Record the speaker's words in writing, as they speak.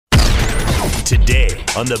Today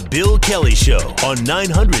on The Bill Kelly Show on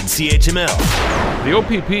 900 CHML. The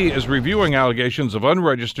OPP is reviewing allegations of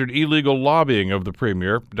unregistered illegal lobbying of the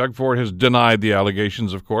Premier. Doug Ford has denied the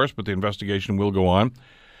allegations, of course, but the investigation will go on.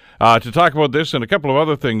 To talk about this and a couple of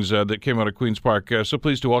other things that came out of Queen's Park, so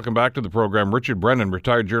pleased to welcome back to the program Richard Brennan,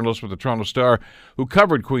 retired journalist with the Toronto Star, who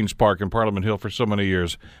covered Queen's Park and Parliament Hill for so many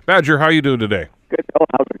years. Badger, how are you doing today? Good, Bill.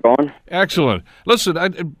 How's it going? Excellent.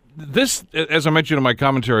 Listen, this, as I mentioned in my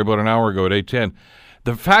commentary about an hour ago at 8:10,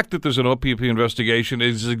 the fact that there's an OPP investigation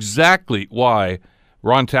is exactly why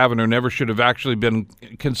Ron Taverner never should have actually been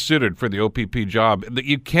considered for the OPP job.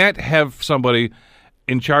 You can't have somebody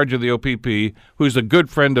in charge of the OPP who's a good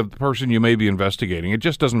friend of the person you may be investigating. It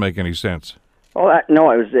just doesn't make any sense. Well, it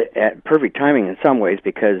was perfect timing in some ways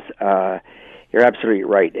because you're absolutely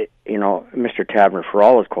right. Mr. Taverner, for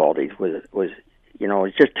all his qualities, was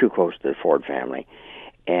just too close to the Ford family.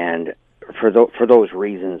 And for those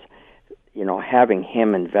reasons, having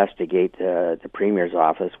him investigate the Premier's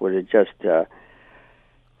office would have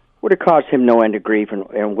caused him no end of grief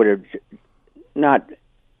and would have not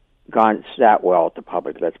gone that well at the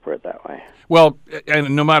public, let's put it that way. Well,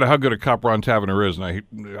 and no matter how good a cop Ron Taverner is, and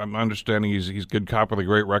I'm understanding he's a good cop with a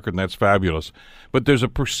great record, and that's fabulous, but there's a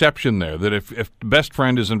perception there that if best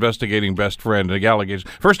friend is investigating best friend, the allegations,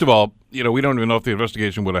 first of all, we don't even know if the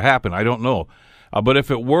investigation would have happened. I don't know. But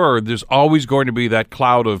if it were, there's always going to be that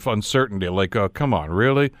cloud of uncertainty, like, come on,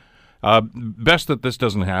 really? Best that this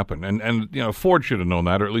doesn't happen. And Ford should have known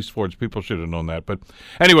that, or at least Ford's people should have known that. But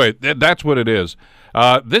anyway, that's what it is.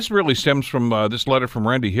 This really stems from this letter from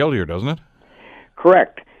Randy Hillier, doesn't it?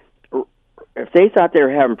 Correct. If they thought they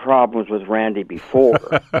were having problems with Randy before,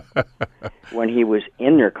 when he was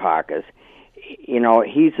in their caucus,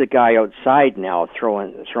 he's the guy outside now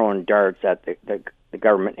throwing darts at the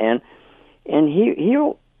government, and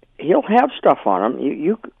he'll have stuff on him.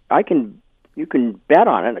 You can bet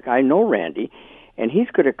on it. I know Randy, and he's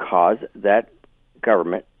going to cause that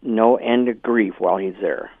government no end of grief while he's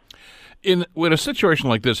there. When a situation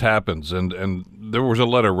like this happens, and there was a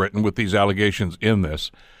letter written with these allegations in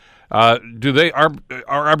this, do they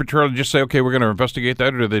arbitrarily just say, okay, we're going to investigate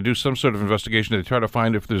that, or do they do some sort of investigation to try to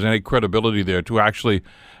find if there's any credibility there to actually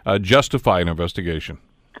justify an investigation?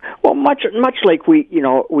 Well, much like we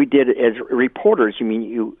did as reporters.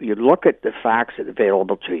 You look at the facts that are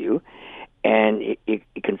available to you, and you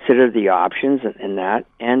consider the options and that,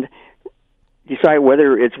 and decide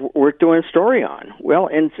whether it's worth doing a story on. Well,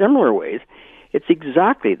 in similar ways, it's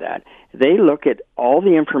exactly that. They look at all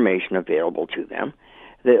the information available to them.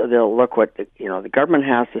 They'll look what the government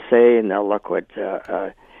has to say, and they'll look what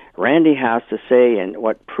Randy has to say, and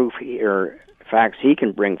what proof or facts he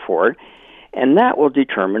can bring forward, and that will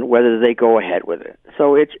determine whether they go ahead with it.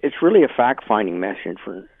 So it's really a fact-finding mission,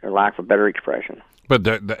 for lack of a better expression. But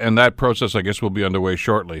that process, I guess, will be underway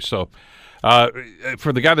shortly. So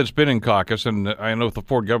for the guy that's been in caucus, and I know the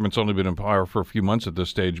Ford government's only been in power for a few months at this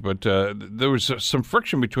stage, but there was some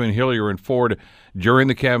friction between Hillier and Ford during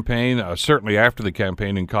the campaign, certainly after the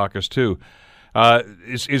campaign in caucus too.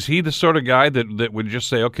 Is he the sort of guy that would just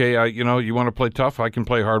say, okay, you want to play tough, I can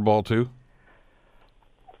play hardball too?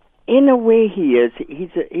 In a way, he is.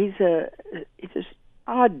 He's this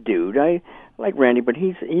odd dude. I like Randy, but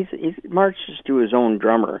he marches to his own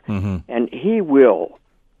drummer, and he will,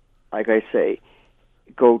 like I say,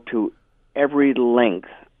 go to every length,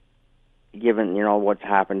 given what's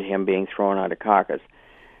happened to him being thrown out of caucus,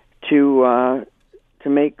 to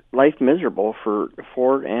make life miserable for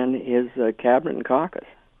Ford and his cabinet and caucus.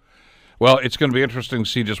 Well, it's going to be interesting to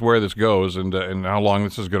see just where this goes and how long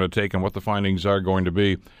this is going to take and what the findings are going to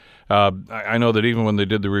be. I know that even when they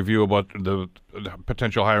did the review about the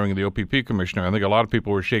potential hiring of the OPP commissioner, I think a lot of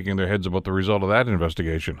people were shaking their heads about the result of that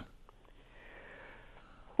investigation.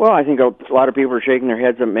 Well, I think a lot of people are shaking their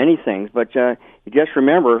heads at many things, but you just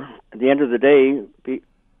remember, at the end of the day,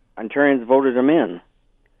 Ontarians voted him in.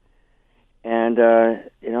 And,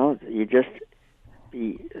 you just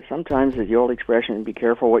sometimes, as the old expression, be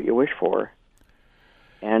careful what you wish for.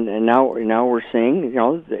 And now we're seeing,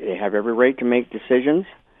 they have every right to make decisions,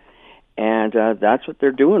 and that's what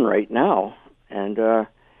they're doing right now. And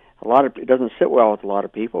it doesn't sit well with a lot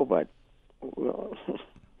of people, but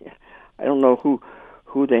I don't know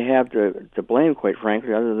who they have to blame, quite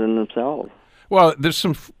frankly, other than themselves. Well, there's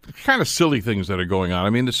some kind of silly things that are going on. I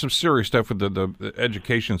mean, there's some serious stuff with the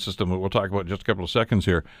education system that we'll talk about in just a couple of seconds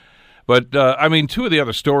here. But, two of the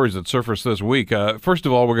other stories that surfaced this week, first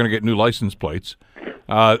of all, we're going to get new license plates.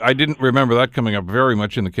 I didn't remember that coming up very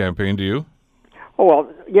much in the campaign, do you? Oh,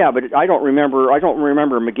 well, yeah, but I don't remember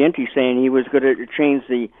McGuinty saying he was going to change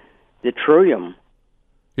the Trillium.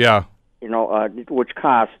 Yeah. Which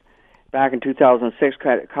cost back in 2006,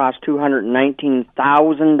 it cost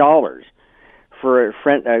 $219,000 for a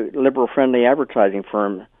liberal-friendly advertising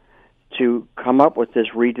firm to come up with this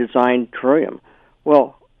redesigned Trillium.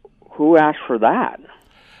 Well, who asked for that?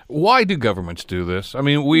 Why do governments do this? I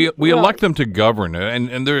mean, we elect them to govern,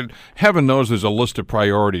 and heaven knows there's a list of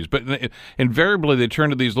priorities, but invariably they turn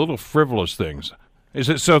to these little frivolous things. Is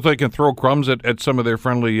it so they can throw crumbs at some of their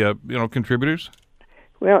friendly, contributors?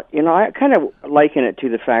 Well, I kind of liken it to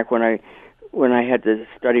the fact when I had to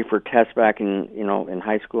study for tests back in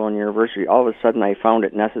high school and university, all of a sudden I found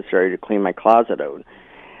it necessary to clean my closet out.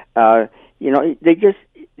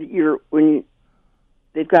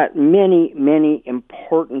 They've got many, many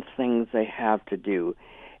important things they have to do,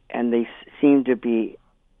 and they seem to be,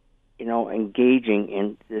 engaging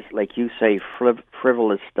in this, like you say,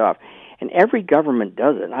 frivolous stuff. And every government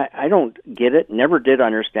does it. I don't get it, never did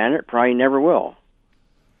understand it, probably never will.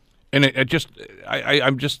 And I'm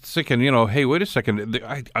just thinking, hey, wait a second.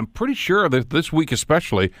 I'm pretty sure that this week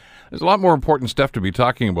especially, there's a lot more important stuff to be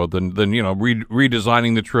talking about than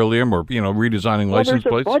redesigning the Trillium or, redesigning license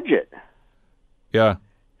plates. There's a budget. Yeah.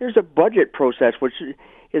 There's a budget process, which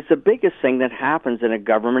is the biggest thing that happens in a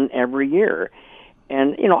government every year.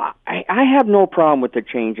 And, I have no problem with the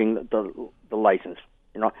changing the license.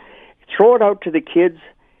 Throw it out to the kids,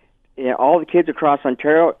 all the kids across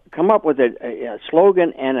Ontario, come up with a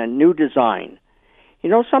slogan and a new design.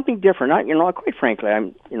 Something different. Quite frankly,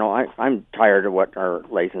 I'm tired of what our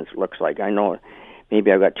license looks like. I know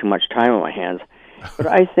maybe I've got too much time on my hands, but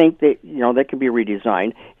I think that, that can be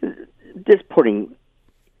redesigned. This pudding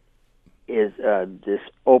is this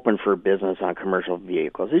open for business on commercial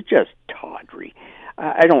vehicles. It's just tawdry.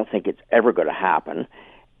 I don't think it's ever going to happen.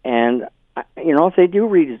 And, if they do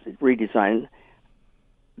redesign,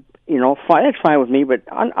 fine, that's fine with me. But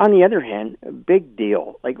on the other hand, a big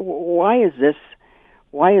deal. Like, why is this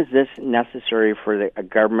necessary for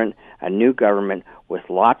a new government with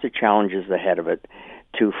lots of challenges ahead of it,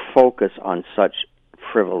 to focus on such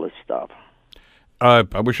frivolous stuff? I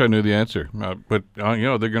wish I knew the answer, but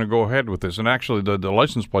they're going to go ahead with this. And actually, the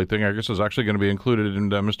license plate thing, I guess, is actually going to be included in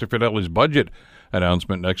Mr. Fedeli's budget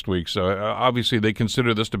announcement next week. So obviously, they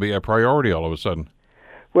consider this to be a priority all of a sudden.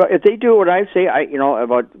 Well, if they do what I say,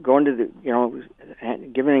 about going to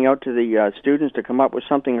giving out to the students to come up with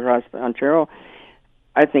something across Ontario,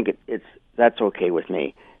 I think that's okay with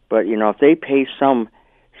me. But if they pay some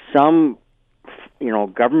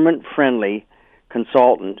government friendly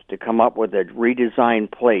consultant to come up with a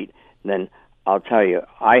redesigned plate, then I'll tell you,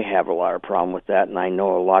 I have a lot of problem with that, and I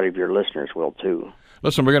know a lot of your listeners will too.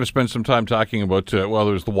 Listen, we're going to spend some time talking about, there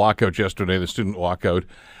was the walkout yesterday, the student walkout,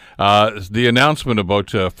 the announcement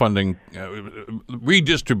about funding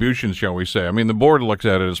redistribution, shall we say. I mean, the board looks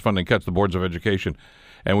at it as funding cuts, the boards of education,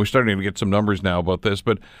 and we're starting to get some numbers now about this.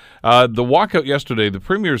 But the walkout yesterday, the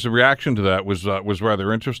Premier's reaction to that was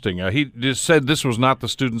rather interesting. He just said this was not the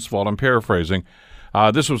students' fault. I'm paraphrasing.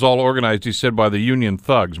 This was all organized, he said, by the union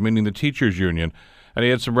thugs, meaning the teachers' union. And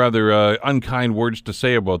he had some rather unkind words to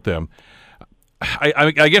say about them.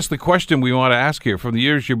 I guess the question we want to ask here, from the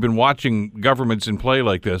years you've been watching governments in play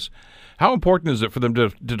like this, how important is it for them to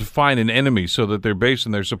define an enemy so that their base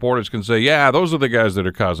and their supporters can say, yeah, those are the guys that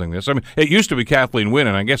are causing this? I mean, it used to be Kathleen Wynne,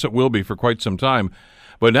 and I guess it will be for quite some time,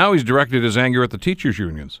 but now he's directed his anger at the teachers'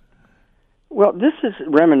 unions. Well, this is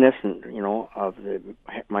reminiscent, of the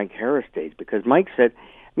Mike Harris days, because Mike said,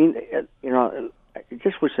 I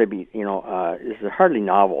just wish I'd be, this is hardly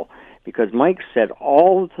novel, because Mike said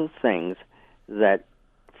all the things that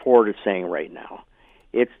Ford is saying right now.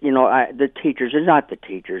 It's, the teachers, it's not the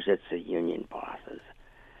teachers, it's the union bosses.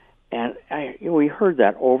 And we heard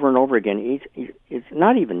that over and over again. It's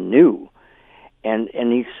not even new. And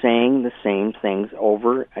he's saying the same things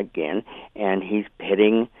over again, and he's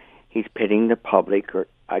pitting the public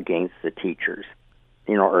against the teachers,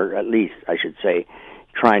 or at least, I should say,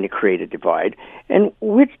 trying to create a divide, and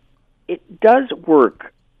which it does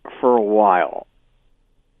work for a while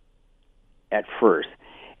at first,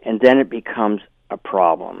 and then it becomes a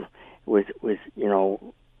problem with let's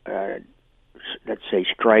say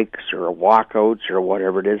strikes or walkouts or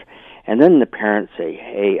whatever it is, and then the parents say,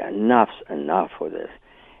 "Hey, enough's enough with this."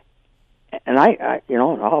 And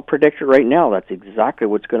I'll predict it right now. That's exactly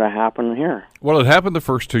what's going to happen here. Well, it happened the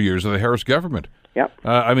first 2 years of the Harris government. Yep.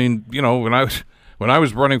 When I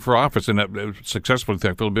was running for office, and successfully,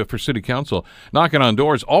 thankfully, for city council, knocking on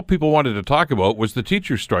doors, all people wanted to talk about was the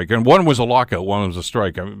teachers' strike. And one was a lockout, one was a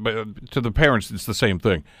strike. But to the parents, it's the same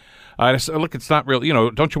thing. I said, look, it's not real.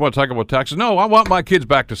 Don't you want to talk about taxes? No, I want my kids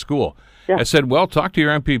back to school. Yeah. I said, well, talk to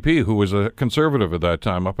your MPP, who was a conservative at that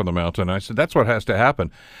time up in the mountain. I said, that's what has to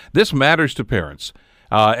happen. This matters to parents.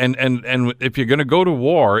 And if you're going to go to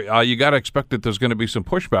war, you got to expect that there's going to be some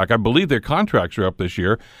pushback. I believe their contracts are up this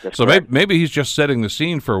year. That's so correct. maybe he's just setting the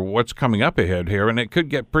scene for what's coming up ahead here, and it could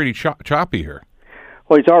get pretty choppy here.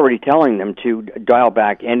 Well, he's already telling them to dial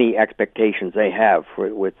back any expectations they have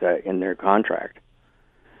in their contract.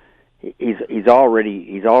 He's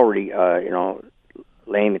already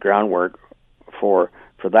laying the groundwork for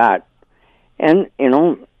that, and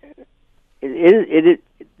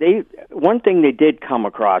one thing they did come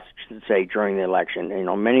across, I should say, during the election,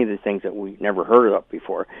 many of the things that we never heard of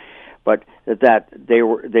before, but that they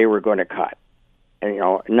were going to cut, and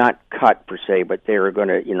not cut per se, but they were going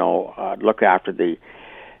to look after the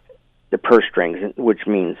purse strings, which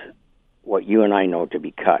means what you and I know to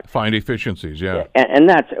be cut. Find efficiencies, yeah. And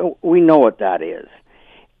that's, we know what that is.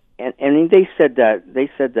 And they said that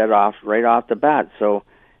right off the bat. So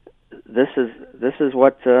this is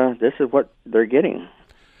what they're getting.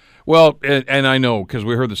 Well, and I know, because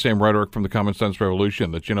we heard the same rhetoric from the Common Sense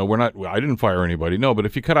Revolution, that, I didn't fire anybody. No, but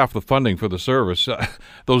if you cut off the funding for the service,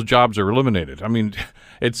 those jobs are eliminated. I mean,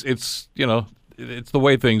 it's the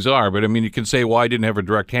way things are. But, I mean, you can say, well, I didn't have a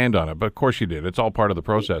direct hand on it. But, of course, you did. It's all part of the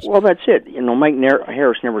process. Well, that's it. Mike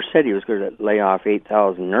Harris never said he was going to lay off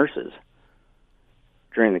 8,000 nurses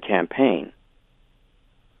during the campaign.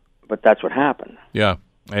 But that's what happened. Yeah,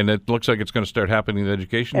 and it looks like it's going to start happening in the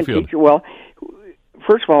education field.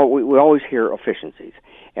 First of all, we always hear efficiencies,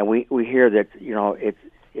 and we hear that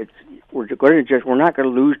we're not going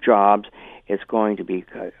to lose jobs. It's going to be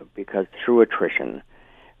because through attrition,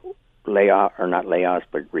 not layoffs,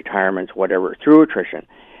 but retirements, whatever, through attrition.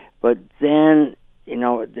 But then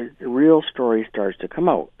the real story starts to come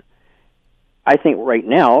out. I think right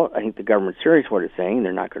now, the government's serious what it's saying.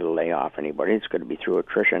 They're not going to lay off anybody. It's going to be through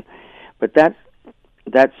attrition, but that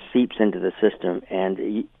seeps into the system,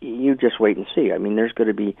 and you just wait and see. I mean, there's going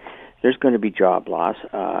to be job loss.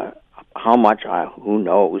 How much? Who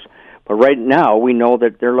knows? But right now, we know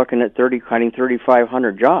that they're looking at cutting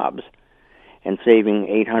 3,500 jobs and saving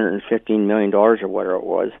 $815 million or whatever it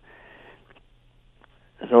was.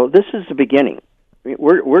 So this is the beginning.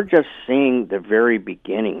 We're just seeing the very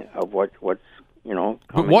beginning of what's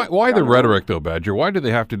But why the rhetoric, though, Badger? Why do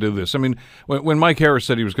they have to do this? I mean, when Mike Harris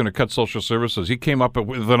said he was going to cut social services, he came up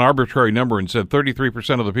with an arbitrary number and said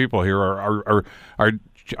 33% of the people here are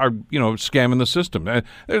scamming the system.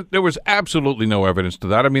 There was absolutely no evidence to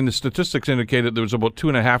that. I mean, the statistics indicated there was about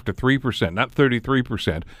 2.5% to 3%, not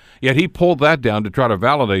 33%. Yet he pulled that down to try to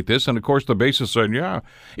validate this, and of course the basis said,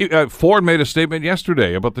 Ford made a statement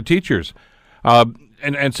yesterday about the teachers,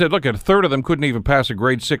 and said, look, a third of them couldn't even pass a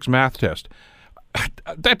grade 6 math test.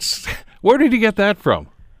 Where did he get that from?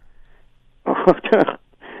 Out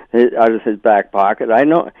of his back pocket. I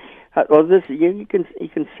know. Well, you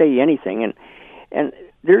can say anything, and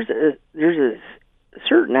there's a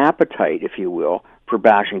certain appetite, if you will, for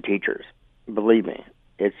bashing teachers. Believe me,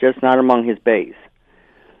 it's just not among his base.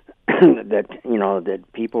 that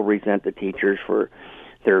people resent the teachers for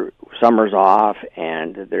their summers off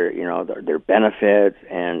and their benefits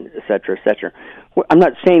and et cetera, et cetera. I'm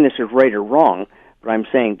not saying this is right or wrong, but I'm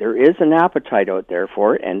saying there is an appetite out there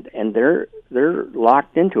for it, and they're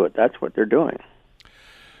locked into it. That's what they're doing.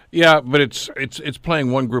 Yeah, but it's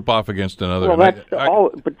playing one group off against another. Well,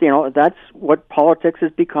 but that's what politics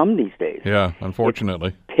has become these days. Yeah, unfortunately,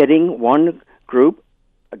 it's pitting one group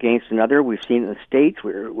against another. We've seen it in the States.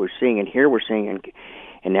 We're seeing it here. We're seeing it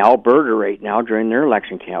in Alberta right now during their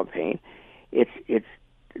election campaign. It's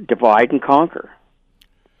divide and conquer.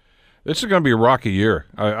 This is going to be a rocky year.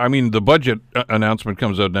 I mean, the budget announcement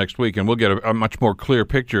comes out next week, and we'll get a much more clear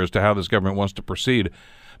picture as to how this government wants to proceed.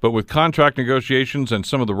 But with contract negotiations and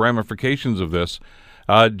some of the ramifications of this,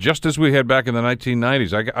 just as we had back in the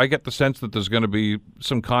 1990s, I get the sense that there's going to be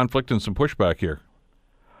some conflict and some pushback here.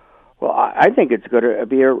 Well, I think it's going to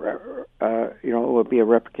be a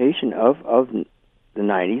replication of the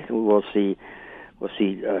 90s. We'll see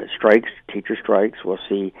strikes, teacher strikes. We'll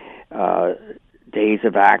see days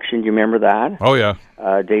of action. Do you remember that? Oh yeah.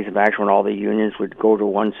 Days of action when all the unions would go to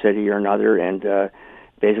one city or another and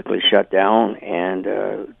basically shut down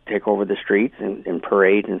and take over the streets and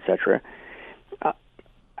parades, etc.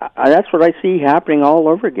 That's what I see happening all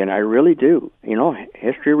over again. I really do.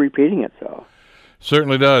 History repeating itself.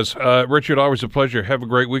 Certainly does. Richard, always a pleasure. Have a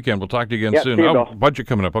great weekend. We'll talk to you again soon. See you, Bill. Budget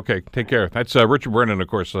coming up. Okay, take care. That's Richard Brennan, of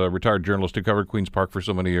course, retired journalist who covered Queen's Park for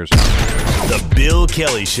so many years. The Bill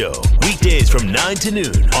Kelly Show, weekdays from 9 to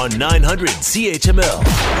noon on 900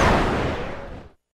 CHML.